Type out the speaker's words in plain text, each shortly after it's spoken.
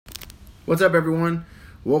What's up, everyone?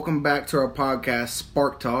 Welcome back to our podcast,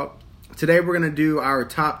 Spark Talk. Today we're going to do our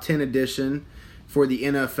top 10 edition for the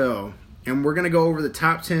NFL, and we're going to go over the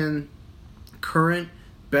top 10 current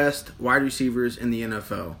best wide receivers in the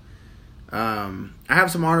NFL. I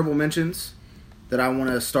have some honorable mentions that I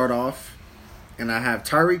want to start off, and I have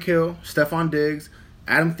Tyreek Hill, Stephon Diggs,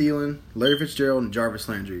 Adam Thielen, Larry Fitzgerald, and Jarvis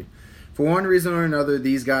Landry. For one reason or another,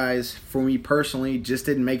 these guys, for me personally, just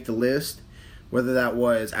didn't make the list. Whether that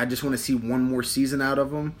was, I just want to see one more season out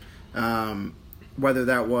of them. Whether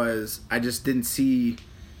that was, I just couldn't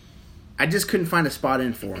find a spot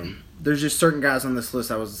in for them. There's just certain guys on this list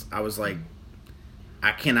I was like,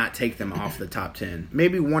 I cannot take them off the top 10.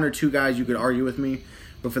 Maybe one or two guys you could argue with me,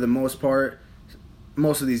 but for the most part,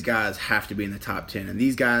 most of these guys have to be in the top 10. And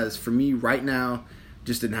these guys, for me right now,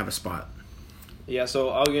 just didn't have a spot. Yeah,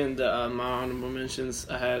 so I'll get into my honorable mentions.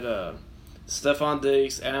 I had Stephon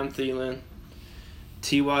Diggs, Adam Thielen,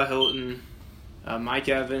 T.Y. Hilton, Mike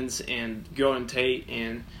Evans, and Golden Tate.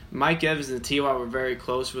 And Mike Evans and T.Y. were very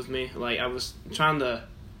close with me. Like, I was trying to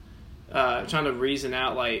reason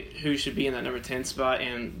out, like, who should be in that number 10 spot.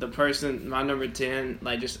 And the person, my number 10,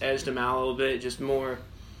 like, just edged him out a little bit. Just more,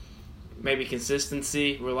 maybe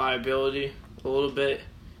consistency, reliability a little bit.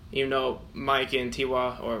 Even though Mike and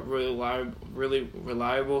T.Y. are really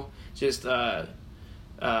reliable. Just,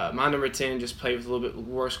 my number 10 just played with a little bit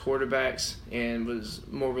worse quarterbacks and was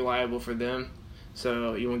more reliable for them.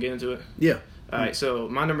 So, you want to get into it? Yeah. All right, so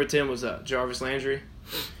my number 10 was Jarvis Landry.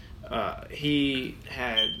 He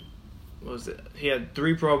had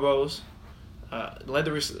 3 Pro Bowls, led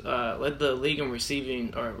the league in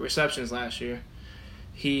receiving or receptions last year.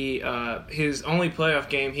 His only playoff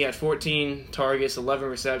game, he had 14 targets, 11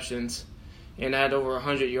 receptions, and had over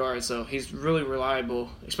 100 yards. So he's really reliable,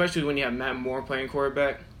 especially when you have Matt Moore playing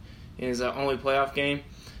quarterback in his only playoff game.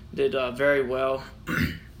 Did very well.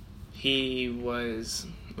 He's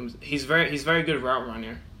very good route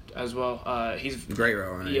runner as well. He's great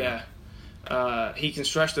route runner. Yeah. He can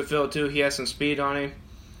stretch the field too. He has some speed on him.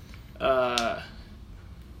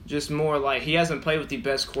 Just more like he hasn't played with the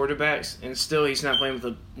best quarterbacks, and still he's not playing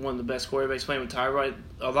with one of the best quarterbacks. He's playing with Tyrod,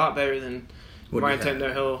 a lot better than Ryan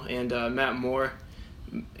Tannehill and Matt Moore,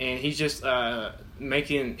 and he's just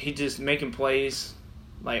making plays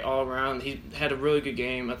like all around. He had a really good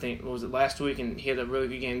game. I think last week, and he had a really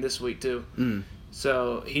good game this week too.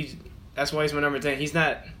 So that's why he's my number 10. He's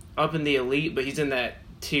not up in the elite, but he's in that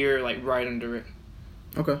tier, like right under it.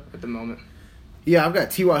 Okay. At the moment. Yeah, I've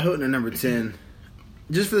got T.Y. Hilton at number 10.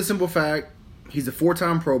 Just for the simple fact, he's a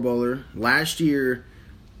 4-time Pro Bowler. Last year,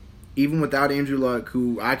 even without Andrew Luck,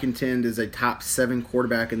 who I contend is a top 7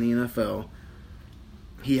 quarterback in the NFL,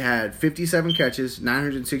 he had 57 catches,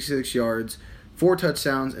 966 yards, 4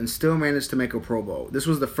 touchdowns, and still managed to make a Pro Bowl. This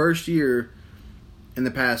was the first year in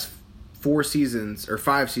the past 5 seasons,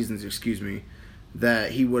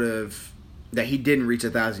 that he didn't reach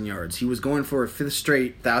 1,000 yards. He was going for a 5th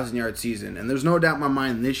straight 1,000-yard season. And there's no doubt in my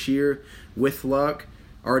mind this year, with Luck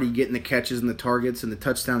already getting the catches and the targets and the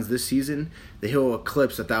touchdowns this season, that he'll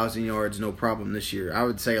eclipse 1,000 yards no problem this year. I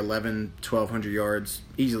would say 1,200 yards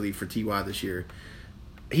easily for T.Y. this year.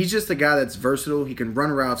 He's just a guy that's versatile. He can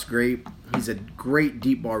run routes great. He's a great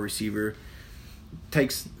deep ball receiver.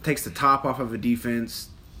 Takes the top off of a defense.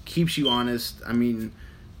 Keeps you honest. I mean,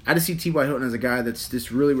 I just see T.Y. Hilton as a guy that's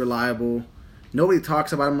just really reliable. Nobody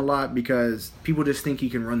talks about him a lot because people just think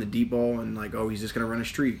he can run the deep ball and like, oh, he's just going to run a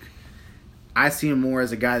streak. I see him more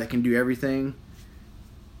as a guy that can do everything.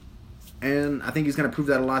 And I think he's going to prove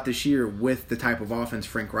that a lot this year with the type of offense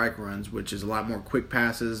Frank Reich runs, which is a lot more quick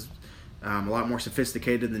passes, a lot more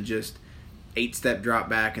sophisticated than just 8-step drop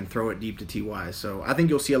back and throw it deep to T.Y. So I think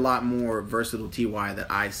you'll see a lot more versatile T.Y.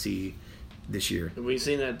 that I see this year. We've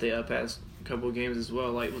seen that the past couple of games as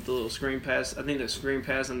well, like with the little screen pass. I think the screen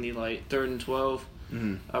pass on the 3rd and 12,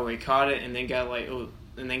 where he caught it and then got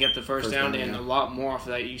the first down, and a lot more off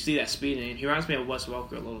of that. You see that speed in him. He reminds me of Wes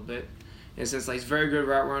Welker a little bit. And since he's a very good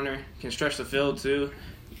route runner, can stretch the field too,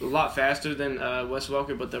 a lot faster than Wes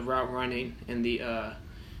Welker, but the route running and the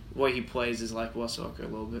way he plays is like Wes Welker a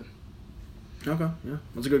little bit. Okay, yeah,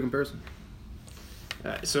 that's a good comparison.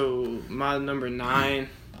 So my number 9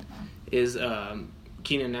 is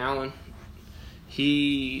Keenan Allen.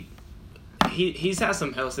 He's had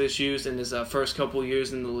some health issues in his first couple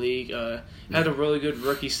years in the league. Had a really good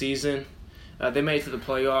rookie season. They made it to the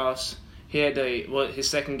playoffs. He had his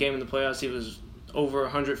second game in the playoffs. He was over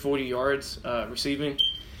 140 yards receiving.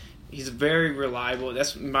 He's very reliable.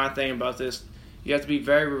 That's my thing about this. You have to be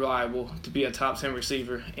very reliable to be a top 10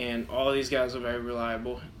 receiver, and all these guys are very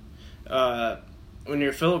reliable. When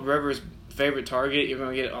you're Phillip Rivers' favorite target, you're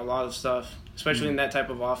going to get a lot of stuff. especially in that type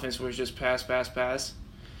of offense where it's just pass, pass, pass.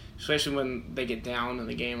 Especially when they get down in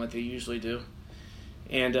the game like they usually do.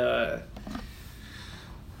 And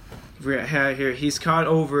we have here, he's caught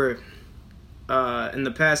over, in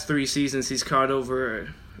the past 3 seasons, he's caught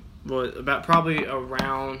over, about probably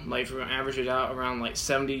around, like, if we're going to average it out, around, like,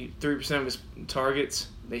 73% of his targets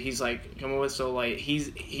that he's, like, coming with. So, like,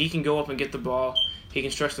 he can go up and get the ball. He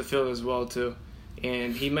can stretch the field as well, too.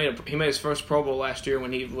 And he made his first Pro Bowl last year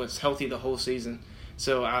when he was healthy the whole season.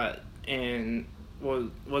 So,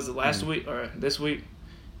 was it last week or this week?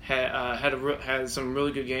 Had some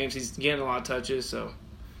really good games. He's getting a lot of touches. So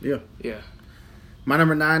yeah. My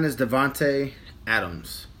number 9 is Davante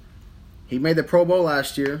Adams. He made the Pro Bowl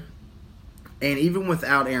last year, and even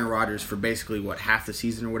without Aaron Rodgers for basically half the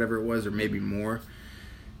season or whatever it was, or maybe more,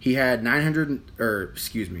 he had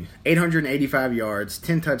 885 yards,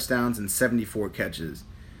 10 touchdowns, and 74 catches.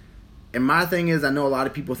 And my thing is, I know a lot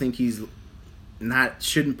of people think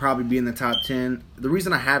shouldn't probably be in the top 10. The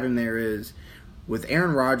reason I have him there is with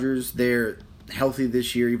Aaron Rodgers, they're healthy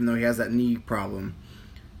this year, even though he has that knee problem.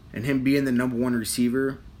 And him being the number 1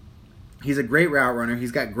 receiver, he's a great route runner.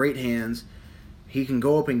 He's got great hands. He can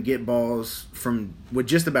go up and get balls with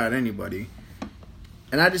just about anybody.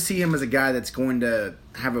 And I just see him as a guy that's going to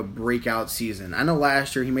have a breakout season. I know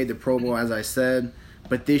last year he made the Pro Bowl, as I said,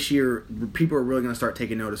 but this year people are really going to start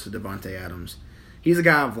taking notice of Davante Adams. He's a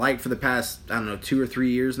guy I've liked for the past, 2 or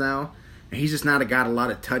 3 years now. And he's just not got a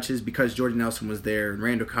lot of touches because Jordy Nelson was there and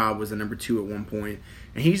Randall Cobb was the number 2 at one point.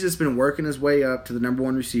 And he's just been working his way up to the number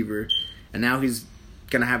 1 receiver. And now he's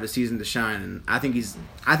going to have a season to shine. And I think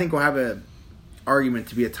we'll have an argument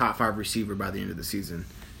to be a top 5 receiver by the end of the season.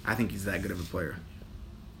 I think he's that good of a player.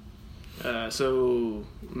 So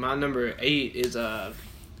my number 8 is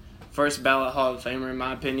first ballot Hall of Famer, in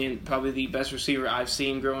my opinion. Probably the best receiver I've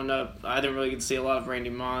seen growing up. I didn't really get to see a lot of Randy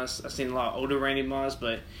Moss. I've seen a lot of older Randy Moss,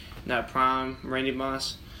 but not prime Randy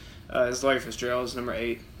Moss. It's Larry Fitzgerald is number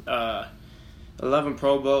 8. 11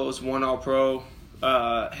 Pro Bowls, 1 All-Pro.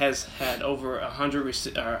 Has had over 100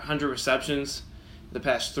 receptions the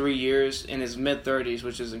past 3 years in his mid-30s,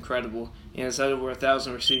 which is incredible. And has had over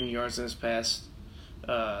 1,000 receiving yards in his past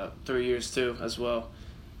 3 years, too, as well.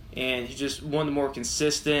 And he's just one of the more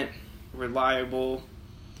consistent, reliable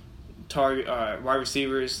target wide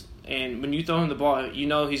receivers. And when you throw him the ball, you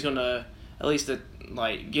know he's going to at least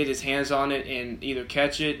get his hands on it and either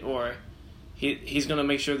catch it, or he's going to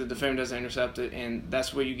make sure the defender doesn't intercept it. And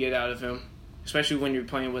that's what you get out of him, especially when you're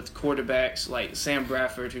playing with quarterbacks like Sam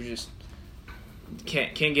Bradford, who just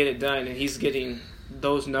can't get it done. And he's getting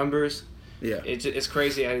those numbers. Yeah, it's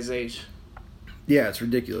crazy at his age. Yeah, it's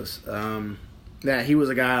ridiculous. Yeah, he was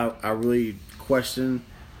a guy I really questioned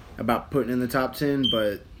about putting in the top 10,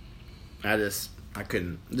 but I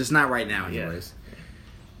couldn't. Just not right now, anyways. Yeah.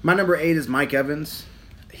 My number 8 is Mike Evans.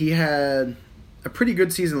 He had a pretty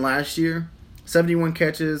good season last year. 71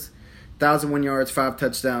 catches, 1,001 yards, 5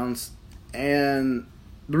 touchdowns. And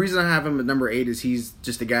the reason I have him at number 8 is he's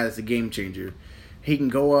just a guy that's a game changer. He can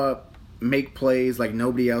go up, make plays like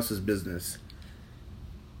nobody else's business.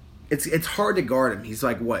 It's hard to guard him. He's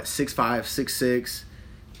like, 6'5",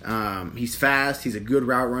 6'6". He's fast. He's a good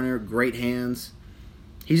route runner, great hands.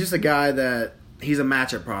 He's just a guy that he's a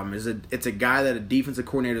matchup problem. It's a guy that a defensive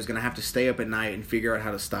coordinator is going to have to stay up at night and figure out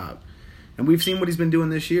how to stop. And we've seen what he's been doing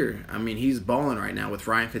this year. I mean, he's balling right now with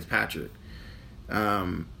Ryan Fitzpatrick.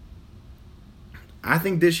 I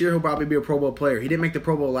think this year he'll probably be a Pro Bowl player. He didn't make the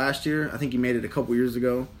Pro Bowl last year. I think he made it a couple years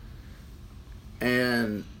ago.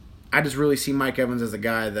 And I just really see Mike Evans as a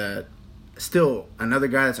guy that still another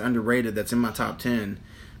guy that's underrated that's in my top 10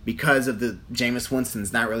 because of the Jameis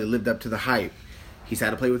Winston's not really lived up to the hype. He's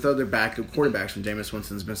had to play with other backup quarterbacks when Jameis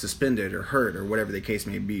Winston's been suspended or hurt or whatever the case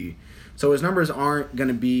may be. So his numbers aren't going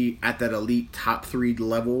to be at that elite top 3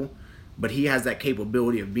 level, but he has that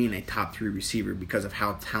capability of being a top 3 receiver because of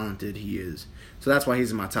how talented he is. So that's why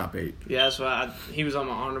he's in my top 8. Yeah, that's why he was on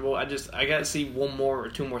my honorable. I got to see 1 more or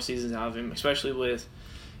 2 more seasons out of him, especially with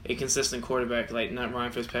a consistent quarterback, like not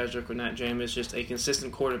Ryan Fitzpatrick or not Jameis, just a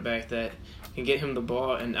consistent quarterback that can get him the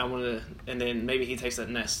ball, and then maybe he takes that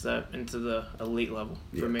next step into the elite level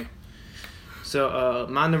for me. So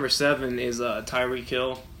my number 7 is Tyreek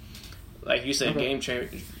Hill. Like you said, game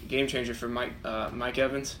changer for Mike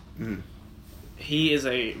Evans. Mm-hmm. He is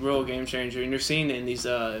a real game changer, and you're seeing it in these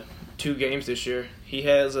 2 games this year. He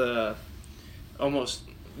has almost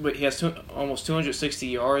 260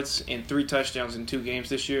 yards and 3 touchdowns in 2 games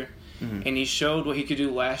this year. Mm-hmm. And he showed what he could do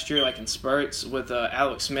last year, like in spurts, with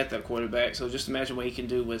Alex Smith at quarterback. So just imagine what he can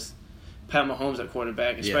do with Pat Mahomes at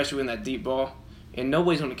quarterback, especially in that deep ball. And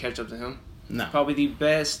nobody's going to catch up to him. No. Probably the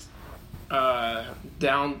best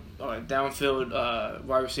downfield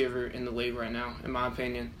wide receiver in the league right now, in my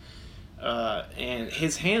opinion. And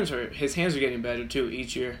his hands are getting better too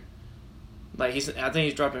each year. Like I think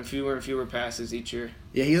he's dropping fewer and fewer passes each year.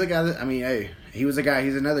 Yeah, he's a guy that, I mean, hey, he was a guy.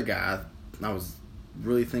 He's another guy. I was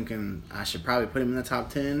really thinking I should probably put him in the top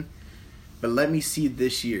 10. But let me see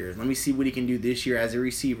this year. Let me see what he can do this year as a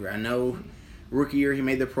receiver. I know rookie year he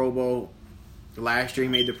made the Pro Bowl. Last year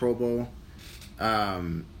he made the Pro Bowl.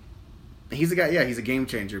 He's a guy. Yeah, he's a game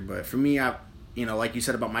changer. But for me, like you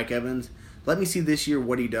said about Mike Evans, let me see this year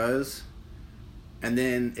what he does. And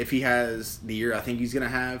then if he has the year I think he's going to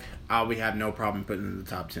have, I'll have no problem putting him in the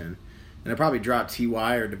top 10. And I'll probably drop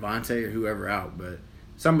T.Y. or Devontae or whoever out, but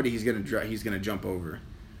somebody he's going to jump over.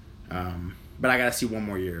 But I got to see one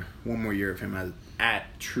more year of him as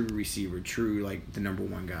at true receiver, true like the number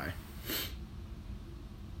one guy.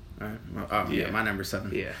 All right. Yeah, my number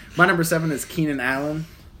 7. Yeah. My number 7 is Keenan Allen.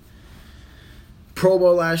 Pro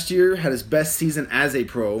Bowl last year, had his best season as a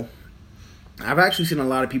pro. I've actually seen a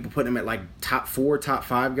lot of people put him at like top 4, top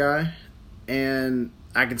 5 guy, and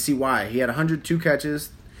I can see why. He had 102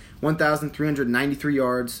 catches, 1,393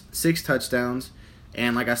 yards, 6 touchdowns,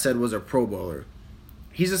 and like I said, was a Pro Bowler.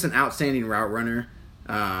 He's just an outstanding route runner.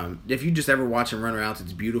 If you just ever watch him run routes,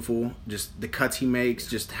 it's beautiful. Just the cuts he makes,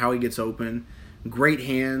 just how he gets open. Great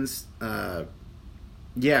hands. He's a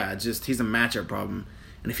matchup problem.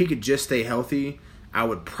 And if he could just stay healthy, I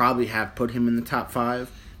would probably have put him in the top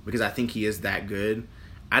 5 because I think he is that good.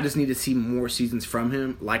 I just need to see more seasons from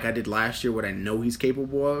him like I did last year, what I know he's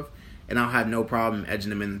capable of, and I'll have no problem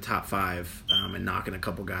edging him in the top 5 and knocking a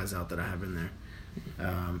couple guys out that I have in there.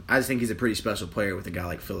 I just think he's a pretty special player with a guy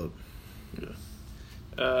like Phillip.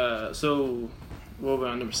 Yeah. So, what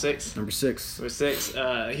about number 6? Number 6.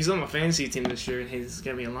 He's on my fantasy team this year, and he's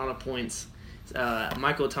going to be a lot of points.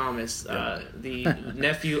 Michael Thomas, the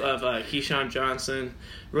nephew of Keyshawn Johnson,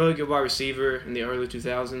 really good wide receiver in the early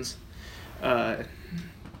 2000s.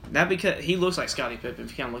 That because he looks like Scottie Pippen.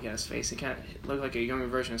 If you kind of look at his face, he kind of looks like a younger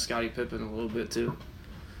version of Scottie Pippen a little bit too.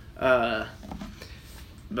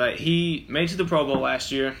 But he made it to the Pro Bowl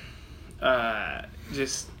last year.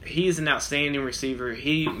 He is an outstanding receiver.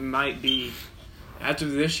 He might be, after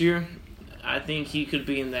this year, I think he could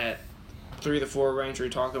be in that 3 to 4 range. We're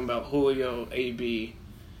talking about Julio, AB,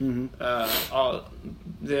 all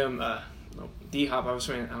them, D-Hop. I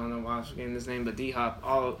don't know why I was forgetting his name, but D-Hop.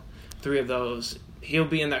 All 3 of those, he'll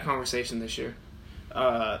be in that conversation this year.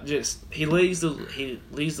 He leads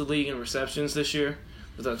the league in receptions this year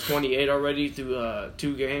with a 28 already through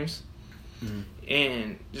 2 games,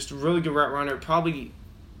 and just a really good route runner. Probably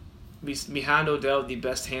behind Odell, the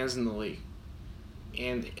best hands in the league,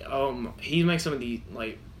 and he makes some of the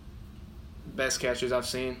best catches I've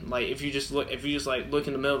seen. Like if you just look in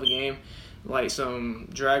the middle of the game, like some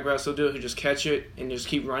drag routes he'll do, he'll just catch it and just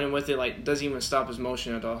keep running with it. Like doesn't even stop his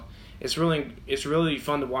motion at all. It's really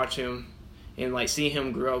fun to watch him and see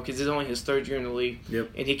him grow because it's only his 3rd year in the league. Yep.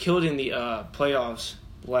 And he killed in the playoffs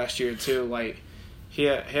last year too. He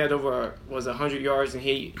had over 100 yards and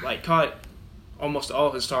he caught almost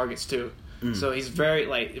all his targets too. So he's very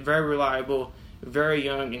reliable. Very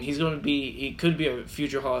young, and he could be a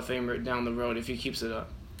future Hall of Famer down the road if he keeps it up.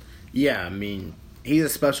 Yeah, I mean, he's a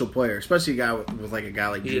special player, especially a guy with a guy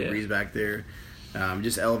like Drew Brees back there.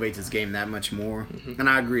 Just elevates his game that much more. And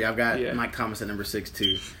I agree. I've got Mike Thomas at number 6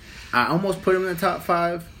 too. I almost put him in the top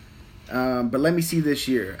 5, but let me see this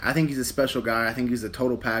year. I think he's a special guy. I think he's a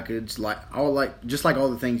total package, just like all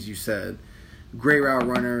the things you said. Great route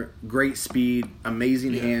runner, great speed,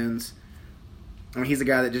 amazing hands. I mean, he's a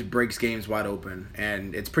guy that just breaks games wide open,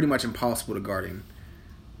 and it's pretty much impossible to guard him.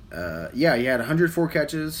 He had 104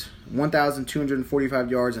 catches,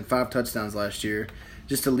 1,245 yards, and 5 touchdowns last year.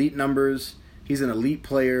 Just elite numbers. He's an elite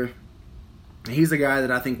player. He's a guy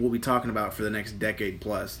that I think we'll be talking about for the next decade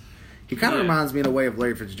plus. He kind of reminds me in a way of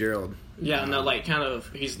Larry Fitzgerald. Yeah,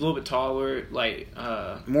 he's a little bit taller,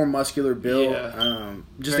 more muscular build.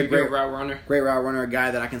 Just very a great route runner. Great route runner, a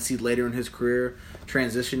guy that I can see later in his career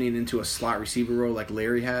transitioning into a slot receiver role like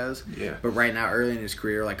Larry has. Yeah. But right now, early in his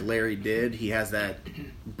career, like Larry did, he has that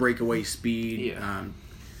breakaway speed,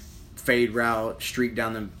 fade route, streak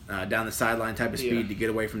down the sideline type of speed to get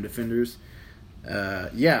away from defenders. I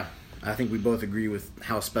think we both agree with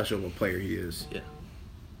how special of a player he is. Yeah.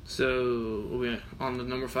 So, are we on to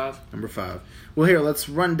number 5? Number 5. Well, here, let's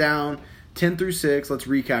run down 10 through 6. Let's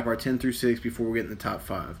recap our 10 through 6 before we get in the top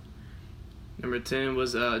 5. Number 10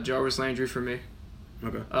 was Jarvis Landry for me.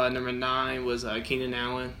 Okay. Number 9 was Keenan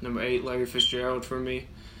Allen. Number 8, Larry Fitzgerald for me.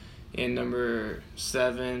 And number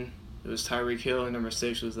 7, it was Tyreek Hill. And number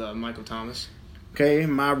 6 was Michael Thomas. Okay,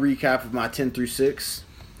 my recap of my 10 through 6.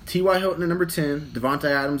 T.Y. Hilton at number 10,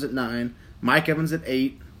 Devontae Adams at 9, Mike Evans at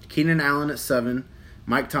 8, Keenan Allen at 7,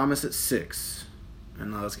 Mike Thomas at 6.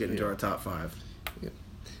 And now let's get into our top 5.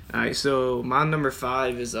 All right, so my number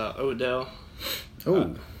 5 is Odell.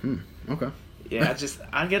 Okay. Yeah,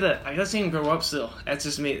 I gotta see him grow up still. That's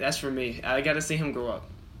just me. That's for me. I gotta see him grow up.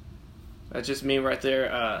 That's just me right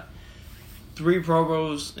there. 3 Pro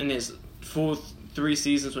Bowls in his full 3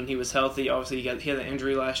 seasons when he was healthy. Obviously, he had an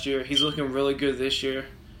injury last year. He's looking really good this year.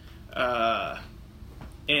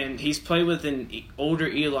 And he's played with an older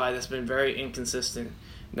Eli that's been very inconsistent.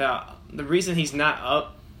 Now, the reason he's not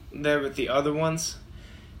up there with the other ones,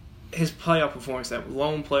 his playoff performance, that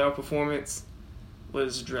lone playoff performance,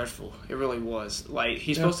 was dreadful. It really was. Like,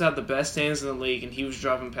 he's supposed to have the best hands in the league, and he was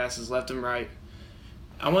dropping passes left and right.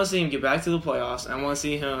 I want to see him get back to the playoffs. I want to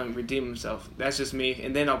see him redeem himself. That's just me,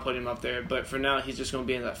 and then I'll put him up there. But for now, he's just going to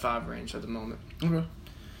be in that 5 range at the moment.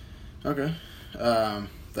 Okay.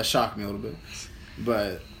 That shocked me a little bit.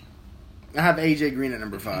 But I have A.J. Green at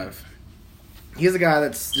number 5. He's a guy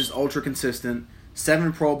that's just ultra consistent.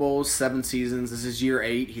 7 Pro Bowls, 7 seasons. This is year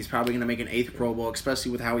 8. He's probably going to make an 8th Pro Bowl,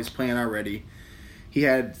 especially with how he's playing already. He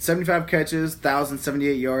had 75 catches,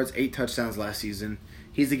 1,078 yards, 8 touchdowns last season.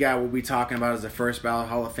 He's the guy we'll be talking about as a first ballot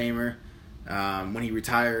Hall of Famer when he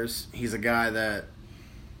retires. He's a guy that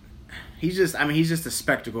he's just a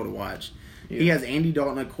spectacle to watch. Yeah. He has Andy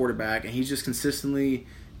Dalton at quarterback, and he's just consistently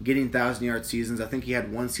getting 1,000-yard seasons. I think he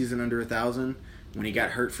had 1 season under 1,000 when he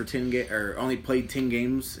got hurt for 10 or only played 10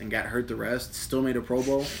 games and got hurt the rest. Still made a Pro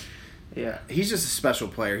Bowl. Yeah, he's just a special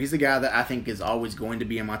player. He's the guy that I think is always going to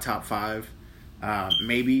be in my top 5.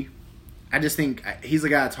 Maybe. I just think he's the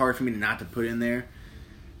guy that's hard for me not to put in there.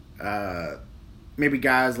 Maybe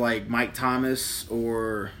guys like Mike Thomas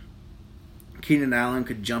or Keenan Allen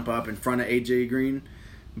could jump up in front of A.J. Green.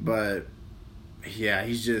 But, yeah,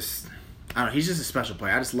 he's just a special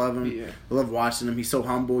player. I just love him. Yeah. I love watching him. He's so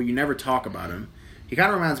humble. You never talk about him. He kind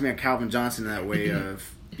of reminds me of Calvin Johnson in that way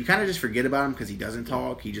of you kind of just forget about him because he doesn't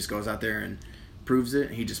talk. He just goes out there and proves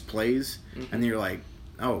it. He just plays. And then you're like,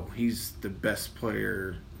 oh, he's the best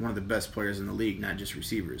player, one of the best players in the league, not just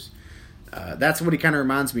receivers. That's what he kind of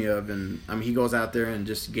reminds me of. And, I mean, he goes out there and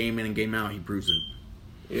just game in and game out, he proves it.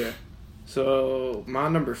 Yeah. So, my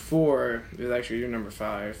number 4 is actually your number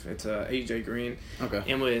 5. It's A.J. Green. Okay.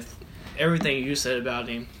 And with everything you said about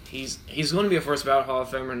him, he's going to be a first ballot Hall of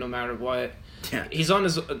Famer no matter what. Yeah. He's on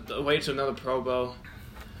his way to another Pro Bowl.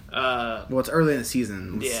 Well, it's early in the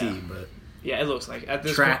season. Let's see, but... Yeah, it looks like at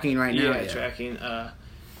this tracking point, right now. Yeah, tracking.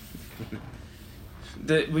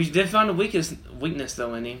 We did find a weakness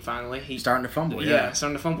though in him. Finally, he's starting to fumble. Yeah,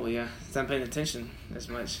 starting to fumble. Yeah, he's not paying attention as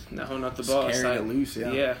much. Not holding up the ball. Carrying it loose.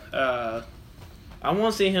 Yeah. Yeah. I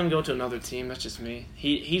want to see him go to another team. That's just me.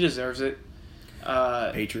 He deserves it.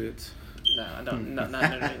 Patriots. No, I don't.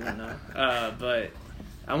 No. But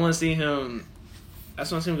I want to see him. I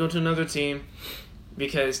just want to see him go to another team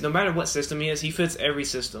because no matter what system he is, he fits every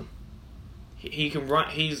system. He can run.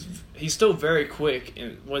 He's still very quick.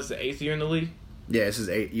 And was the 8th year in the league? Yeah, this is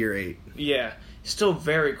year 8. Yeah, he's still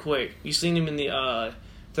very quick. You seen him in the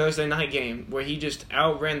Thursday night game where he just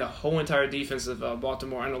outran the whole entire defense of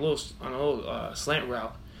Baltimore on a little slant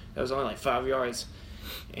route that was only like 5 yards,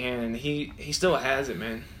 and he still has it,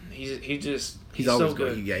 man. He's always so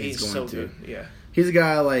good. He's going so to. Good. Yeah. He's a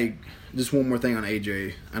guy like just one more thing on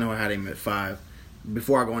AJ. I know I had him at 5.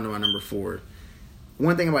 Before I go into my number 4.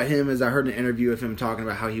 One thing about him is I heard an interview of him talking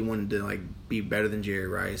about how he wanted to like be better than Jerry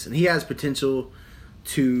Rice, and he has potential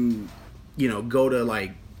to, go to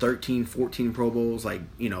like 13, 14 Pro Bowls, like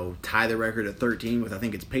tie the record at 13 with I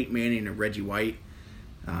think it's Peyton Manning and Reggie White,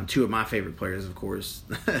 2 of my favorite players, of course,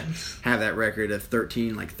 have that record of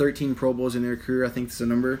 13 Pro Bowls in their career. I think it's the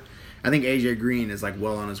number. I think AJ Green is like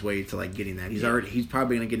well on his way to like getting that. He's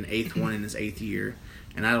probably going to get an 8th one in his 8th year,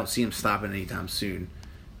 and I don't see him stopping anytime soon.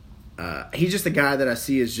 He's just a guy that I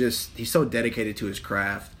see is he's so dedicated to his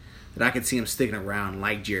craft that I could see him sticking around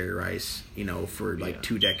like Jerry Rice, for like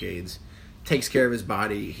 2 decades. Takes care of his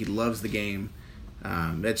body. He loves the game.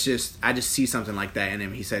 I just see something like that in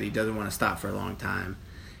him. He said he doesn't want to stop for a long time.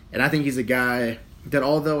 And I think he's a guy that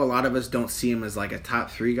although a lot of us don't see him as like a top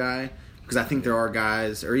 3 guy, because I think there are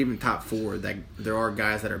guys, or even top 4, that there are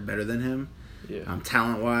guys that are better than him,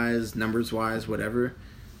 talent-wise, numbers-wise, whatever.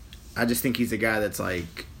 I just think he's a guy that's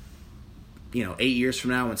like, 8 years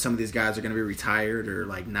from now when some of these guys are going to be retired or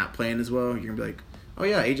like not playing as well, you're going to be like, oh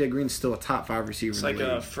yeah, AJ Green's still a top 5 receiver. It's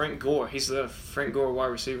like Frank Gore. He's the Frank Gore wide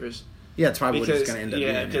receivers. Yeah, it's probably what he's going to end up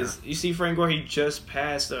being. Yeah, because you see Frank Gore, he just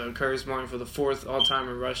passed Curtis Martin for the 4th all-time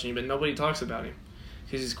in rushing, but nobody talks about him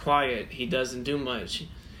because he's quiet. He doesn't do much.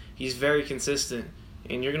 He's very consistent,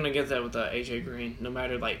 And you're gonna get that with AJ Green, no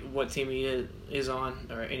matter like what team he is on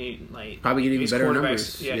or any like. Probably get even his better quarterbacks-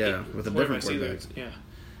 numbers. Yeah, with a different quarterbacks either. quarterback. Yeah.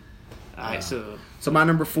 All right, so my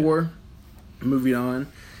number 4, moving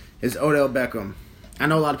on, is Odell Beckham. I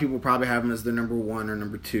know a lot of people probably have him as their number 1 or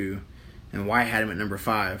number 2, and Wyatt had him at number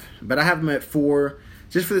 5. But I have him at 4,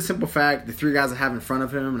 just for the simple fact, the 3 guys I have in front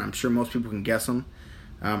of him, and I'm sure most people can guess them,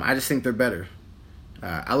 I just think they're better.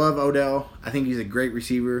 I love Odell. I think he's a great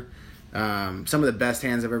receiver. Some of the best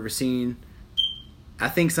hands I've ever seen. I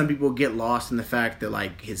think some people get lost in the fact that,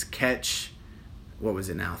 like, his catch, what was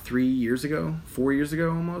it now, 3 years ago? 4 years ago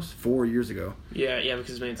almost? 4 years ago. yeah,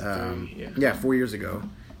 because he made it to 3. Yeah, 4 years ago.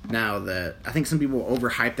 Now that I think some people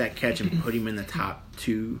overhype that catch and put him in the top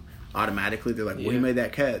 2 automatically. They're like, well, he made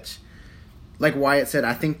that catch. Like Wyatt said,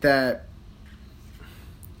 I think that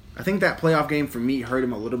playoff game for me hurt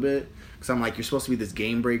him a little bit. Because I'm like, you're supposed to be this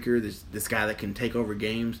game breaker, this guy that can take over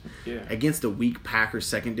games against a weak Packers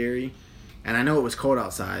secondary. And I know it was cold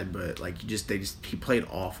outside, but like he played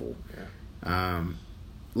awful. Yeah.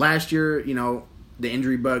 Last year, the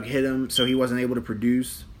injury bug hit him, so he wasn't able to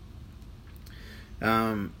produce.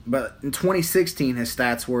 But in 2016, his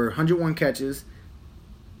stats were 101 catches,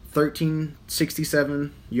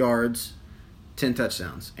 1,367 yards, 10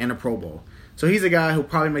 touchdowns, and a Pro Bowl. So he's a guy who'll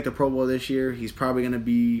probably make the Pro Bowl this year. He's probably going to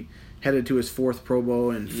be headed to his 4th Pro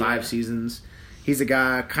Bowl in 5 seasons. He's a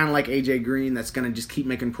guy kind of like AJ Green that's going to just keep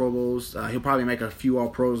making Pro Bowls. He'll probably make a few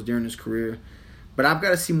All-Pros during his career. But I've got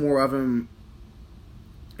to see more of him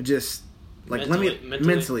just like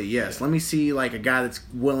mentally, yes. Yeah. Let me see like a guy that's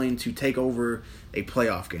willing to take over a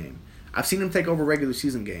playoff game. I've seen him take over regular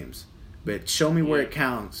season games, but show me where it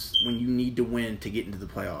counts when you need to win to get into the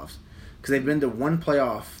playoffs. Because they've been to 1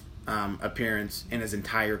 playoff appearance in his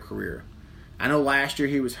entire career. I know last year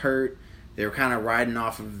he was hurt. They were kind of riding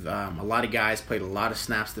off of a lot of guys played a lot of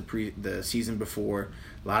snaps the season before.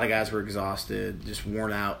 A lot of guys were exhausted, just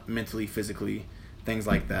worn out mentally, physically, things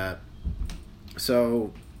like that.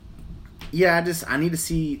 So, yeah, I need to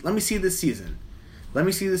see. Let me see this season. Let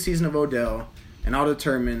me see the season of Odell, and I'll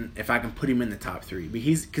determine if I can put him in the top 3.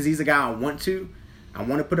 Because he's a guy I want to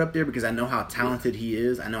put up there because I know how talented he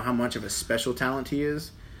is. I know how much of a special talent he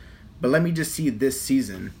is. But let me just see this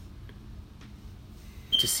season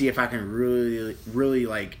to see if I can really, really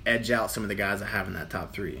like edge out some of the guys I have in that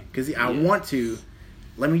top 3. Because I want to.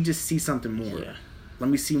 Let me just see something more. Yeah. Let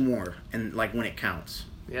me see more, and like when it counts.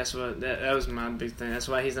 Yeah, that was my big thing. That's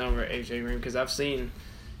why he's not over AJ Green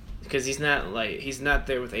because he's not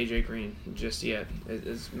there with AJ Green just yet.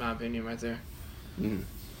 Is my opinion right there. Mm.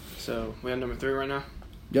 So we have number 3 right now.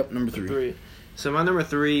 Yep, number 3. So my number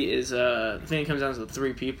 3 is I think it comes down to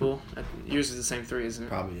 3 people. Yours is the same 3, isn't it?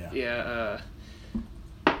 Probably, yeah. Yeah.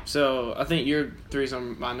 So I think your 3 is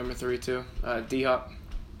on my number 3 too. D-Hop.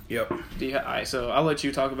 Yep. D-Hop. All right, so I'll let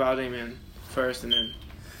you talk about him first, and then.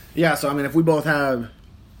 Yeah. So I mean, if we both have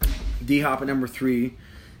D-Hop at number 3,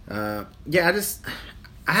 I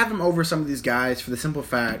have him over some of these guys for the simple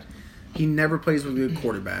fact he never plays with a good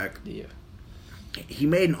quarterback. Yeah. He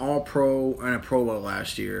made an All-Pro and a Pro Bowl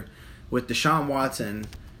last year with Deshaun Watson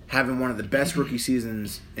having one of the best rookie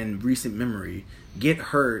seasons in recent memory. Get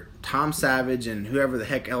hurt, Tom Savage and whoever the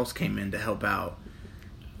heck else came in to help out.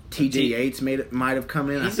 T.J. Yates might have come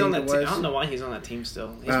in. I don't know why he's on that team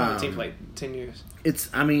still. He's on the team for like 10 years.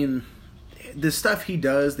 The stuff he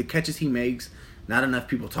does, the catches he makes, not enough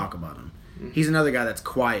people talk about him. Mm-hmm. He's another guy that's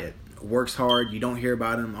quiet, works hard. You don't hear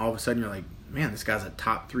about him. All of a sudden, you're like, man, this guy's a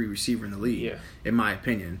top 3 receiver in the league, in my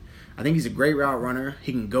opinion. I think he's a great route runner.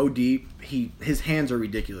 He can go deep. His hands are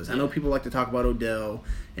ridiculous. I know people like to talk about Odell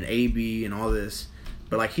and AB and all this,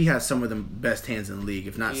 but like he has some of the best hands in the league,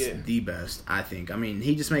 if not the best, I think. I mean,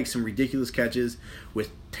 he just makes some ridiculous catches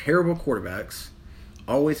with terrible quarterbacks.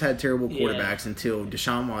 Always had terrible quarterbacks until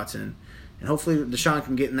Deshaun Watson. And hopefully Deshaun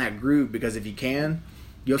can get in that groove, because if he can,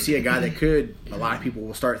 you'll see a guy that could, a lot of people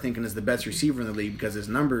will start thinking is the best receiver in the league, because his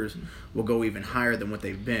numbers will go even higher than what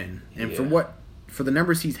they've been. And for the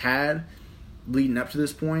numbers he's had leading up to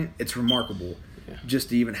this point, it's remarkable just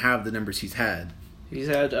to even have the numbers he's had. He's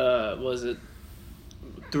had, was it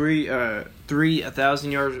 3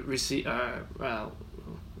 1,000-yard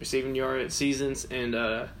receiving yard seasons, and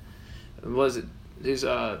there's 2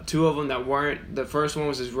 of them that weren't. The first one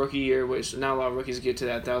was his rookie year, which not a lot of rookies get to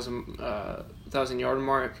that 1,000-yard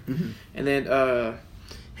mark. Mm-hmm. And then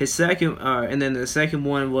his second, and then the second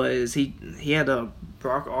one was he had a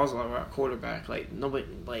Brock Osweiler at quarterback. Like nobody,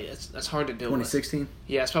 like that's hard to deal 2016? with. 2016.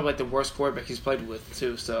 Yeah, it's probably like the worst quarterback he's played with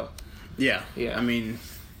too. So. Yeah. I mean,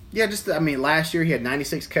 last year he had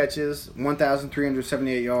 96 catches,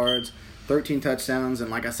 1,378 yards, 13 touchdowns,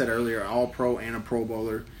 and like I said earlier, All-Pro and a Pro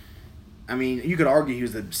Bowler. I mean, you could argue he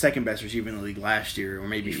was the second best receiver in the league last year, or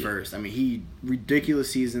maybe Yeah. first. I mean, he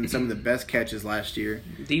ridiculous season, some of the best catches last year.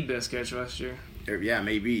 The best catch last year. Yeah,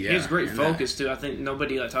 maybe. Yeah, He has great And, focus too. I think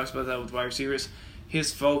nobody talks about that with wide receivers.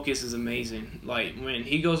 His focus is amazing. Like when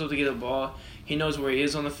he goes up to get a ball, he knows where he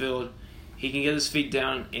is on the field. He can get his feet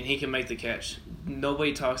down and he can make the catch.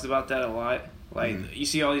 Nobody talks about that a lot. Like you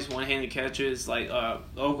see all these one-handed catches, like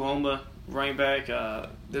Oklahoma running back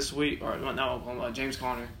this week, or not Oklahoma, James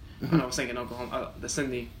Conner. I was thinking Oklahoma, the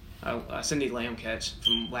Cindy Lamb catch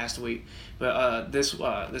from last week. But this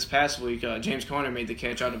past week, James Conner made the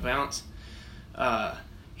catch out of bounds.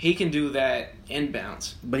 He can do that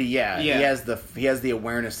inbounds. But he has the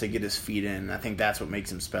awareness to get his feet in. I think that's what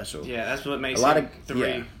makes him special. Yeah, that's what makes a lot him of three.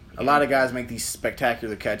 yeah, a lot of guys make these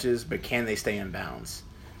spectacular catches, but can they stay in bounds?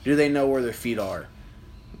 Do they know where their feet are?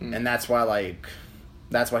 And that's why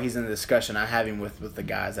he's in the discussion I have him with the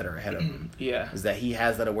guys that are ahead of him. Yeah. Is that he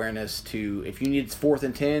has that awareness to, if you need 4th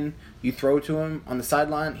and 10, you throw to him on the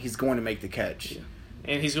sideline, he's going to make the catch. Yeah.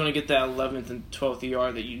 And he's going to get that 11th and 12th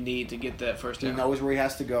yard that you need to get that first down. He knows where he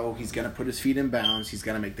has to go. He's going to put his feet in bounds. He's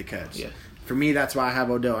going to make the catch. Yeah. For me, that's why I have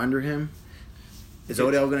Odell under him. Is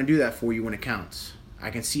Odell going to do that for you when it counts? I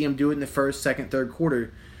can see him do it in the first, second, third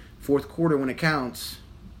quarter. Fourth quarter, when it counts,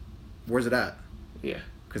 where's it at? Yeah.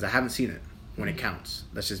 Because I haven't seen it when it counts.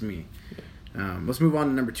 That's just me. Let's move on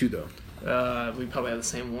to number 2, though. We probably have the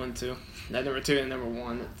same one, too. That number 2 and number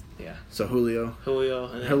 1. Yeah. So Julio.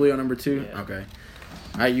 And then, Julio number 2? Yeah. Okay.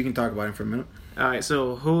 All right, you can talk about him for a minute. All right,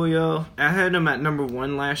 so Julio, I had him at number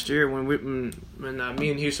 1 last year when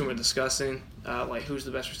me and Houston were discussing like who's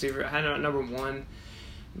the best receiver. I had him at number 1,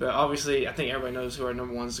 but obviously I think everybody knows who our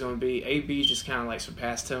number 1 is going to be. AB just kind of like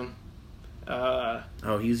surpassed him.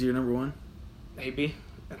 He's your number 1? AB,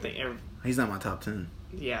 I think. He's not my top 10.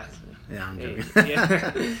 Yeah. Yeah, I'm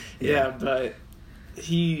joking. Yeah, but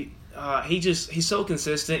he's so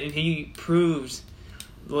consistent, and he proved.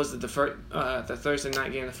 Was it the Thursday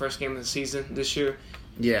night game, the first game of the season this year?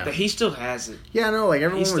 Yeah. That he still has it. Yeah, I know. Like,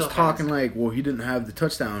 everyone was talking has like, well, he didn't have the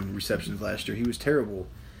touchdown receptions last year. He was terrible.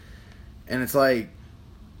 And it's like,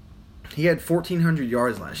 he had 1,400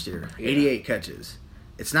 yards last year, 88 catches.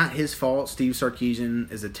 It's not his fault. Steve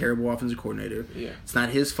Sarkisian is a terrible offensive coordinator. Yeah. It's not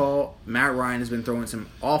his fault. Matt Ryan has been throwing some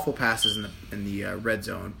awful passes in the red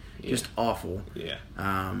zone. Just awful. Yeah.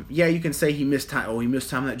 You can say he missed time. Oh, he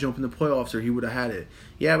missed time on that jump in the playoffs, or he would have had it.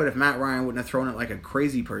 Yeah, but if Matt Ryan wouldn't have thrown it like a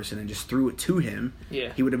crazy person and just threw it to him,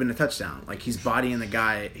 he would have been a touchdown. Like, he's bodying the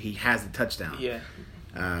guy. He has the touchdown.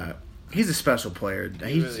 Yeah. He's a special player. He's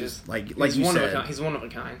really just is. like He's you one said. He's one of a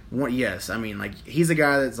kind. Yes, I mean, like, he's a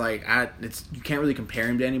guy that's like you can't really compare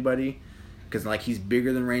him to anybody because like he's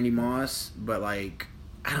bigger than Randy Moss, but like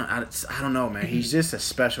I don't know, man. He's just a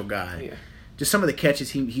special guy. Yeah. Just some of the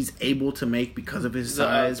catches he's able to make because of his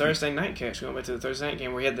size. Thursday night catch, going back to the Thursday night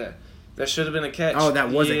game where he had that should have been a catch. Oh,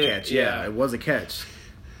 that was a catch. Yeah, it was a catch.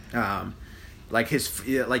 Like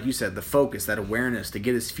like you said, the focus, that awareness to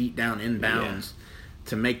get his feet down in bounds,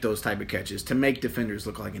 to make those type of catches, to make defenders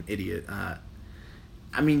look like an idiot.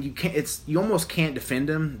 I mean, you almost can't defend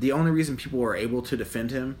him. The only reason people are able to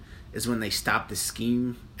defend him is when they stop the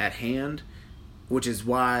scheme at hand, which is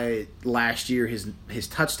why last year his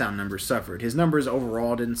touchdown numbers suffered. His numbers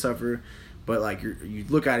overall didn't suffer, but like you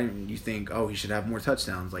look at him and you think, oh, he should have more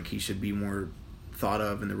touchdowns. Like, he should be more thought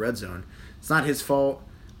of in the red zone. It's not his fault.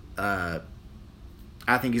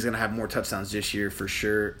 I think he's going to have more touchdowns this year for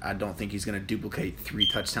sure. I don't think he's going to duplicate 3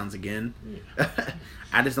 touchdowns again.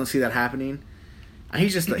 I just don't see that happening.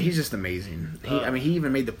 He's just amazing. He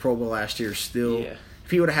even made the Pro Bowl last year still. Yeah.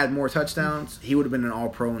 If he would have had more touchdowns, he would have been an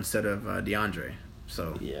All-Pro instead of DeAndre.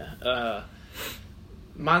 So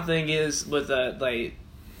my thing is with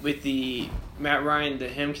the Matt Ryan to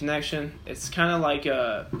him connection, it's kind of like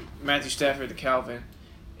Matthew Stafford to Calvin.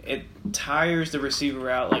 It tires the receiver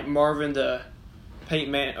out, like Marvin to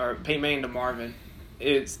Peyton Manning to Marvin.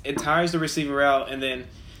 It tires the receiver out, and then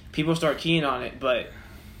people start keying on it. But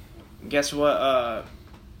guess what?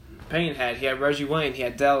 Payne had. He had Reggie Wayne. He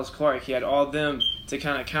had Dallas Clark. He had all of them to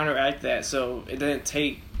kind of counteract that. So it didn't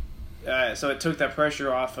take. So it took that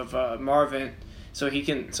pressure off of Marvin. So he's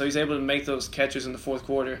able to make those catches in the fourth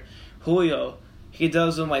quarter. Julio, he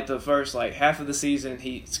does them like the first half of the season.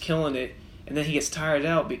 He's killing it, and then he gets tired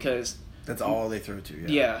out because that's all they throw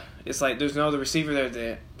to. Yeah, it's like there's no other receiver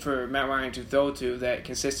there for Matt Ryan to throw to that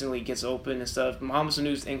consistently gets open and stuff. Mohamed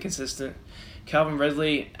Sanu's inconsistent. Calvin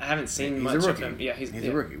Ridley, I haven't seen much of him. Yeah, he's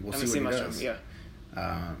a rookie. We'll see what he does. Yeah.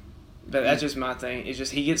 But that's just my thing. It's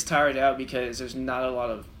just he gets tired out because there's not a lot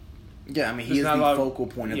of. Yeah, I mean, he is the focal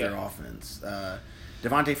point of their offense.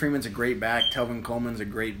 Devontae Freeman's a great back. Telvin Coleman's a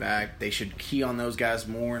great back. They should key on those guys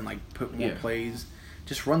more and put more plays.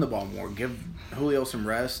 Just run the ball more. Give Julio some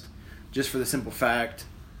rest. Just for the simple fact,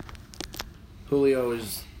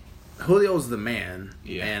 Julio's the man.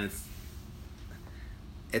 Yeah. And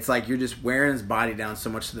it's like you're just wearing his body down so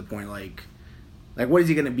much to the point like what is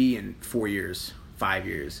he going to be in 4 years, 5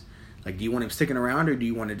 years? Like, do you want him sticking around or do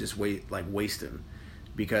you want to just waste him?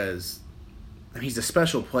 Because he's a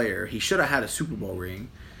special player. He should have had a Super Bowl ring.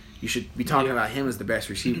 You should be talking about him as the best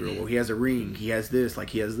receiver. Well, he has a ring. He has this.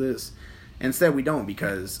 He has this. Instead, we don't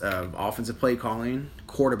because of offensive play calling,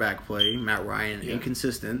 quarterback play. Matt Ryan,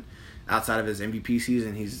 inconsistent. Outside of his MVP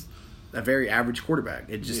season, he's a very average quarterback.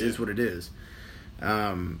 It just is what it is.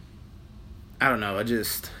 I don't know. It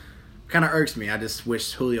just kind of irks me. I just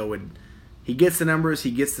wish Julio would. He gets the numbers. He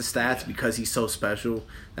gets the stats because he's so special.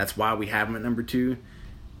 That's why we have him at number 2.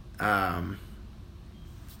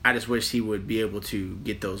 I just wish he would be able to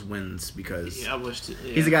get those wins because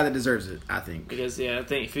he's a guy that deserves it, I think. Because, I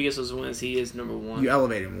think if he gets those wins, he is number 1. You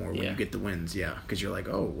elevate him more when you get the wins, because you're like,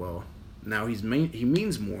 oh, well, now he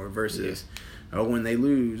means more versus, when they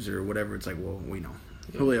lose or whatever, it's like, well, we know.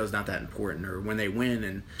 Julio's not that important. Or when they win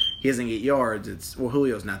and he doesn't get yards, it's, well,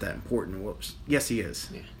 Julio's not that important. Well, yes, he is.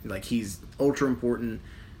 Yeah. He's ultra important.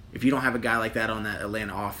 If you don't have a guy like that on that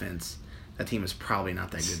Atlanta offense, that team is probably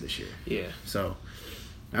not that good this year. Yeah. So,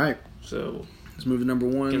 all right. So let's move to number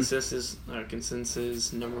 1. Consensus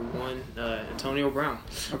number 1, Antonio Brown.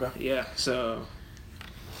 Okay. Yeah. So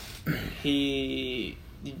there's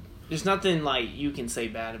nothing you can say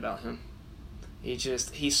bad about him.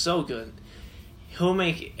 He's so good. He'll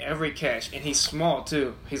make every catch, and he's small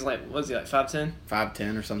too. He's what's he 5'10"?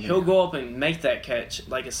 5'10" or something. He'll go up and make that catch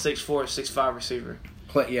like a 6'4", 6'5" receiver.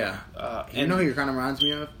 You know who he kind of reminds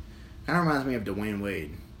me of? Kind of reminds me of Dwayne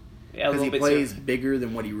Wade. Yeah, because he plays bigger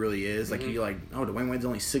than what he really is. You're Dwayne Wade's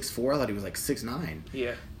only 6'4". I thought he was 6'9".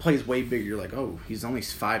 Yeah. Plays way bigger. You're like, oh, he's only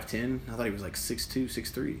 5'10". I thought he was 6'2",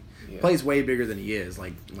 6'3". Yeah. Plays way bigger than he is,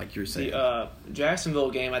 like you're saying. The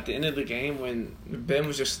Jacksonville game, at the end of the game, when Ben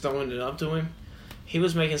was just throwing it up to him, he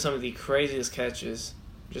was making some of the craziest catches.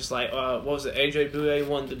 Just what was it? AJ Bouye,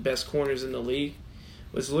 one of the best corners in the league,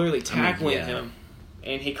 was literally tackling him,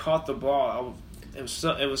 and he caught the ball. It was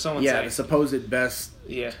so insane. Yeah, the supposed best.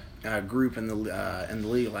 Yeah. Group in the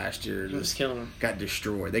league last year. He was killing him. Got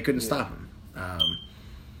destroyed. They couldn't stop him.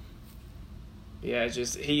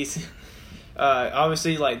 He's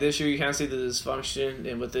obviously this year you kind of see the dysfunction,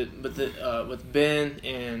 and with Ben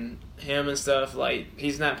and him and stuff,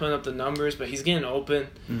 he's not putting up the numbers, but he's getting open.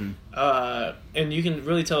 Mm-hmm. And you can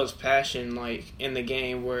really tell his passion in the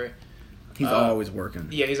game where he's always working.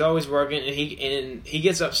 Yeah, he's always working, and he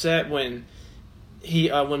gets upset when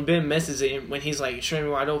Ben misses it, when he's showing me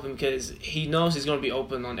wide open, because he knows he's going to be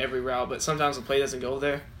open on every route, but sometimes the play doesn't go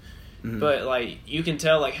there. Mm-hmm. But you can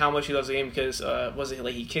tell how much he loves the game because was it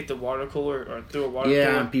he kicked a water cooler or threw a water cooler?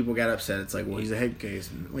 Yeah, and people got upset. It's he's a head case.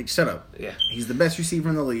 Shut up. Yeah, he's the best receiver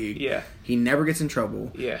in the league. Yeah, he never gets in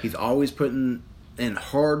trouble. Yeah, he's always putting in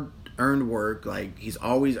hard earned work. He's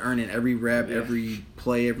always earning every rep, every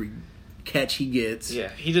play, every catch he gets. Yeah,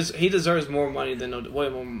 he deserves more money way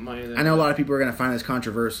more money than. I know a lot of people are going to find this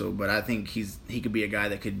controversial, but I think he could be a guy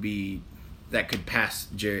that could surpass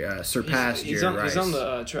Jerry Rice. He's on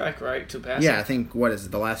the track, right, to pass. Yeah, I think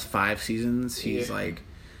the last 5 seasons he's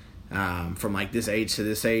from this age to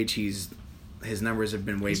this age, his numbers have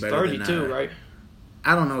been way better. 32, than right?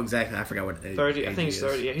 I don't know exactly. I forgot what 30. I think he's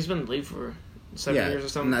 30. Yeah, he's been in the league for 7 years or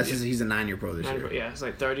something. No, he's a 9-year pro this year. Yeah, it's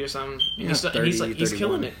 30 or something. Yeah, 30, he's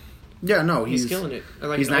killing it. Yeah, no, he's killing it.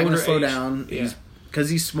 He's not going to slow down. Yeah. Because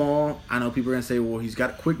he's small. I know people are going to say, well, he's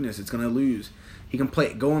got quickness. It's going to lose. He can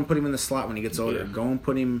play. Go and put him in the slot when he gets older. Yeah. Go and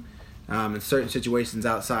put him in certain situations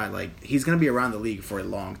outside. He's going to be around the league for a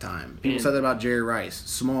long time. People said that about Jerry Rice.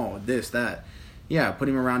 Small, this, that. Yeah, put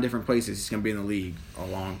him around different places. He's going to be in the league a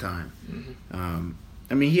long time.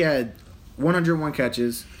 Mm-hmm. He had 101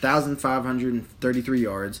 catches, 1,533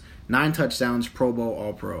 yards, 9 touchdowns, Pro Bowl,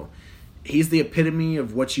 All-Pro. He's the epitome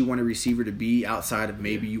of what you want a receiver to be outside of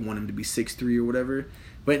maybe you want him to be 6'3" or whatever.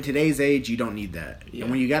 But in today's age, you don't need that. Yeah.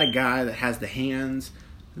 And when you got a guy that has the hands,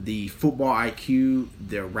 the football IQ,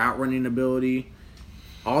 the route running ability,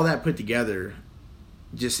 all that put together,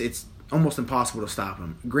 it's almost impossible to stop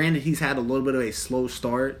him. Granted, he's had a little bit of a slow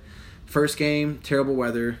start. First game, terrible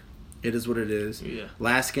weather. It is what it is. Yeah.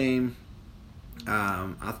 Last game,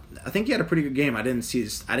 I think he had a pretty good game. I didn't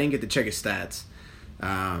get to check his stats.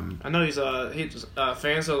 I know he's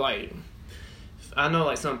fans are I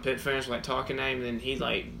know some Pitt fans were talking to him, and then he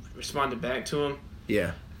responded back to him.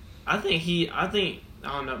 Yeah. I think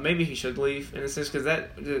I don't know. Maybe he should leave in a sense because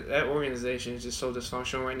that organization is just so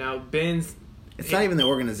dysfunctional right now. It's not even the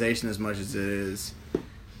organization as much as it is.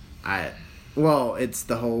 It's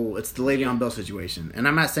the Le'Veon Bell situation, and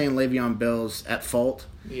I'm not saying Le'Veon Bell's at fault.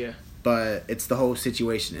 Yeah. But it's the whole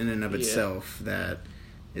situation in and of itself that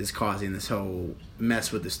is causing this whole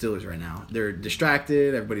mess with the Steelers right now. They're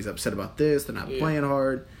distracted. Everybody's upset about this. They're not playing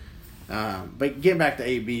hard. But getting back to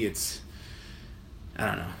AB, it's I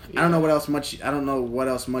don't know. Yeah. I don't know what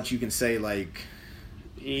else much you can say. Like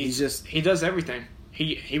he does everything.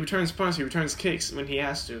 He returns punts. He returns kicks when he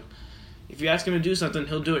has to. If you ask him to do something,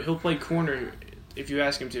 he'll do it. He'll play corner if you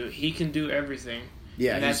ask him to. He can do everything.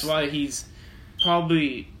 Yeah, and that's why he's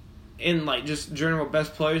probably in like just general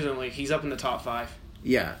best players in the league. He's up in the top 5.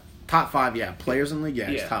 Yeah, top 5. Yeah, players in the league. Yeah,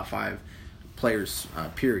 he's top 5 players.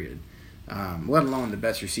 Period. Let alone the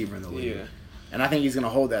best receiver in the league. Yeah. And I think he's going to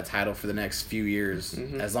hold that title for the next few years,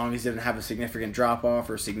 as long as he doesn't have a significant drop off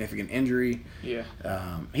or significant injury. Yeah.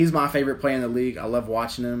 He's my favorite player in the league. I love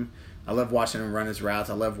watching him. I love watching him run his routes.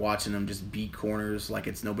 I love watching him just beat corners like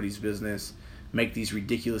it's nobody's business, make these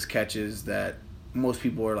ridiculous catches that most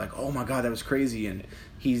people are like, oh my God, that was crazy. And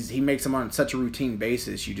he makes them on such a routine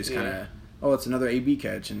basis. You just kind of, it's another AB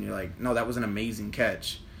catch. And you're like, no, that was an amazing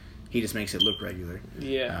catch. He just makes it look regular.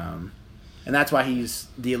 Yeah. And that's why he's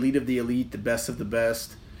the elite of the elite, the best of the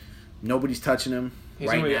best. Nobody's touching him he's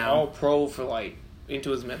right now. He's now. All pro for like into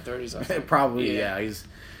his mid-30s. I think. Probably, yeah. He's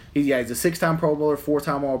a 6-time Pro Bowler,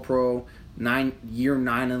 4-time All-Pro, 9 in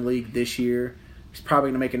the league this year. He's probably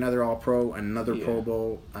going to make another All-Pro and another Pro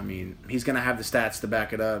Bowl. I mean, he's going to have the stats to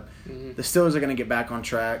back it up. The Steelers are going to get back on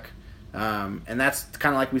track. And that's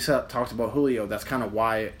kind of like we talked about Julio. That's kind of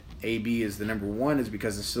why AB is the number 1, is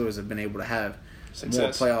because the Steelers have been able to have more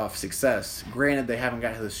playoff success. Granted, they haven't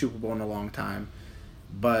got to the Super Bowl in a long time,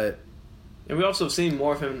 but... And we also have seen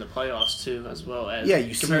more of him in the playoffs too, as well as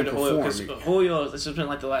you see him Julio. perform. Because Julio, it's just been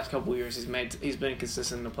like the last couple of years. He's been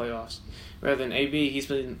consistent in the playoffs. Rather than AB,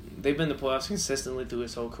 they've been in the playoffs consistently through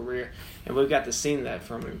his whole career, and we've got to see that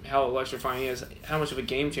from him. How electrifying he is, how much of a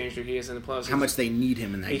game changer he is in the playoffs. How much they need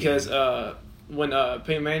him in that because, game. Because when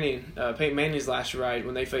Peyton Manning's last ride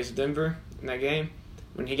when they faced Denver in that game,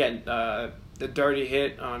 when he got the dirty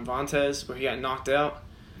hit on Vontaze where he got knocked out.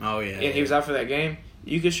 Oh yeah. And he was out for that game.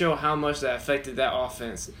 You could show how much that affected that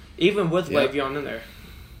offense, even with Le'Veon in there.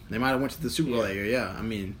 They might have went to the Super Bowl that year. Yeah, I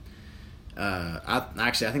mean,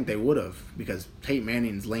 I think they would have, because Peyton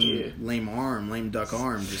Manning's lame duck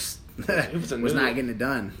arm just was not getting it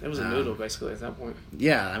done. It was a noodle basically at that point.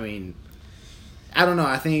 Yeah, I mean, I don't know.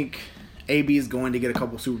 I think AB is going to get a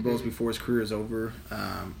couple Super Bowls before his career is over.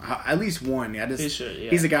 At least one. He should,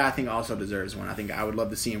 He's a guy I think also deserves one. I think I would love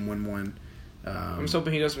to see him win one. I'm just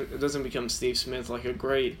hoping he doesn't become Steve Smith, like a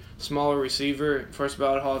great smaller receiver, first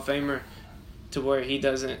ballot Hall of Famer, to where he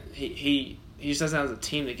just doesn't have the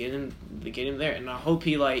team to get him there. And I hope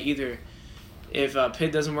he either if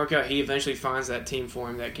Pitt doesn't work out, he eventually finds that team for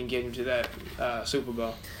him that can get him to that Super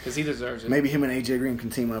Bowl, because he deserves it. Maybe him and AJ Green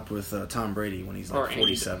can team up with Tom Brady when he's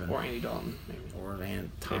 47, or Andy Dalton, maybe. Or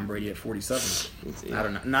Tom Brady at 47. I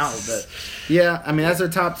don't know. No, but yeah, I mean that's our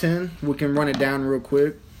top 10. We can run it down real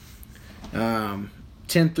quick. 10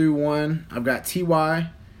 through 1, I've got T.Y.,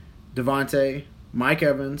 Devontae, Mike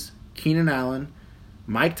Evans, Keenan Allen,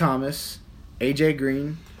 Mike Thomas, A.J.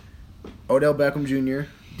 Green, Odell Beckham Jr.,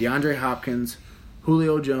 DeAndre Hopkins,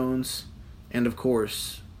 Julio Jones, and, of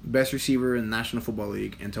course, best receiver in the National Football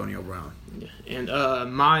League, Antonio Brown. Yeah.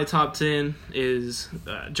 And my top 10 is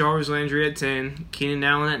Jarvis Landry at 10, Keenan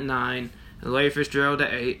Allen at 9, Larry Fitzgerald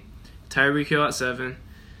at 8, Tyreek Hill at 7,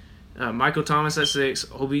 Michael Thomas at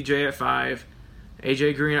 6, OBJ at 5,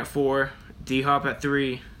 AJ Green at 4, D-Hop at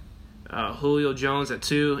 3, Julio Jones at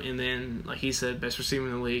 2, and then, like he said, best receiver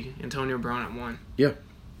in the league, Antonio Brown at 1. Yeah.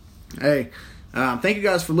 Hey, thank you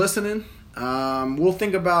guys for listening. We'll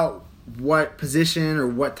think about what position or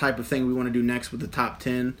what type of thing we want to do next with the top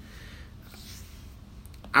 10.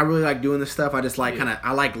 I really like doing this stuff. I just like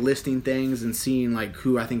I like listing things and seeing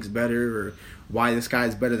who I think is better or why this guy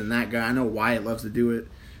is better than that guy. I know Wyatt loves to do it.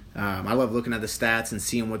 I love looking at the stats and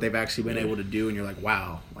seeing what they've actually been able to do, and you're like,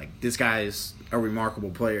 wow, this guy is a remarkable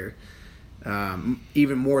player.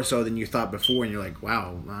 Even more so than you thought before, and you're like,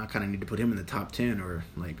 wow, I kind of need to put him in the top 10, or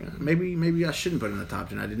maybe I shouldn't put him in the top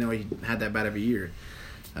 10. I didn't know he had that bad of a year.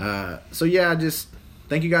 So yeah, just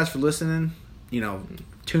thank you guys for listening,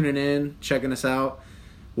 tuning in, checking us out.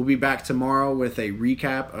 We'll be back tomorrow with a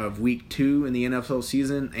recap of Week 2 in the NFL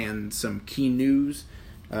season and some key news.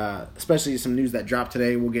 Especially some news that dropped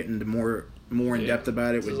today. We'll get into more in depth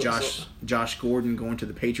about it with Josh Gordon going to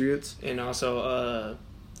the Patriots. And also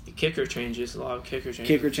kicker changes. A lot of kicker changes.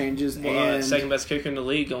 Kicker changes. And second best kicker in the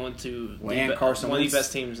league going to and Carson one of Wentz. the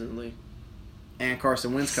best teams in the league. And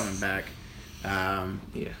Carson Wentz coming back.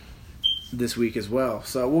 Yeah. This week as well.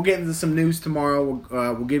 So we'll get into some news tomorrow.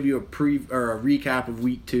 We'll give you a recap of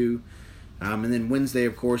week 2. And then Wednesday,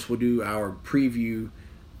 of course, we'll do our preview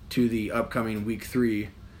to the upcoming week 3.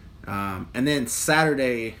 And then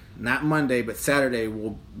Saturday, not Monday, but Saturday,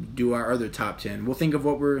 we'll do our other top 10. We'll think of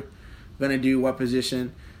what we're going to do, what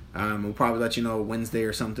position. We'll probably let you know Wednesday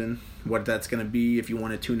or something what that's going to be if you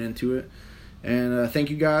want to tune into it. And thank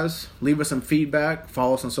you guys. Leave us some feedback.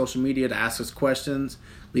 Follow us on social media to ask us questions.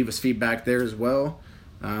 Leave us feedback there as well.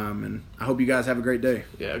 And I hope you guys have a great day.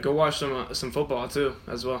 Yeah, go watch some football too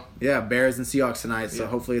as well. Yeah, Bears and Seahawks tonight, so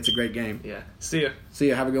hopefully it's a great game. Yeah. See ya. See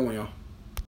ya. Have a good one, y'all.